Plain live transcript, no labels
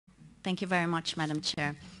Thank you very much, Madam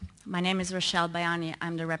Chair. My name is Rochelle Bayani.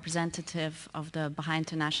 I'm the representative of the Baha'i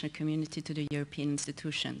international community to the European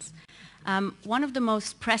institutions. One of the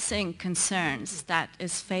most pressing concerns that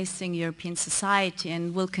is facing European society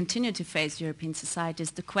and will continue to face European society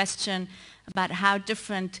is the question about how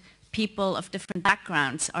different people of different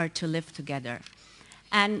backgrounds are to live together.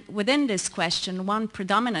 And within this question, one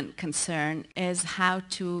predominant concern is how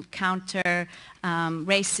to counter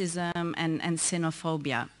racism and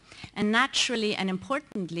xenophobia. And naturally and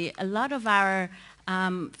importantly, a lot of our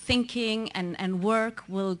thinking and work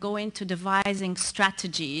will go into devising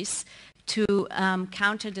strategies to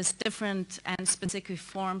counter these different and specific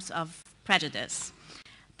forms of prejudice.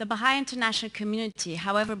 The Baha'i international community,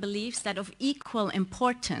 however, believes that of equal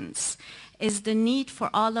importance is the need for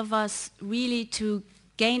all of us really to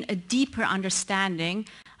gain a deeper understanding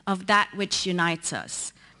of that which unites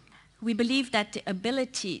us. We believe that the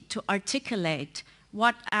ability to articulate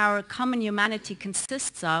what our common humanity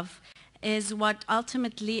consists of is what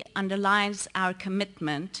ultimately underlines our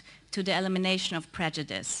commitment to the elimination of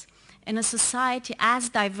prejudice. In a society as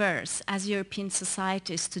diverse as European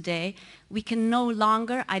society is today, we can no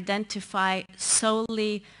longer identify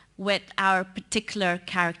solely with our particular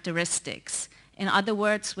characteristics. In other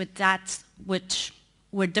words, with that which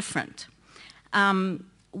we're different.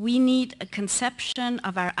 We need a conception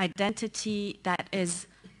of our identity that is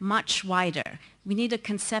much wider. We need a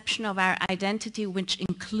conception of our identity which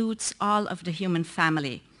includes all of the human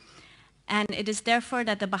family. And it is therefore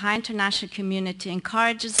that the Baha'i international community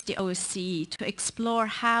encourages the OSCE to explore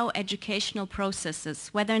how educational processes,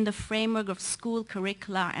 whether in the framework of school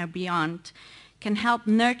curricula or beyond, can help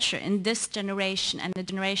nurture in this generation and the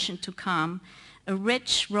generation to come a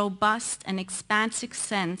rich, robust, and expansive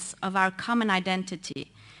sense of our common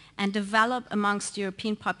identity and develop amongst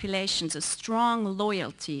European populations a strong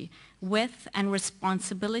loyalty with and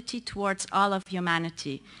responsibility towards all of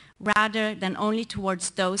humanity, rather than only towards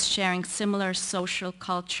those sharing similar social,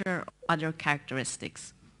 culture, or other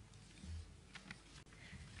characteristics.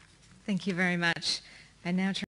 Thank you very much. I now turn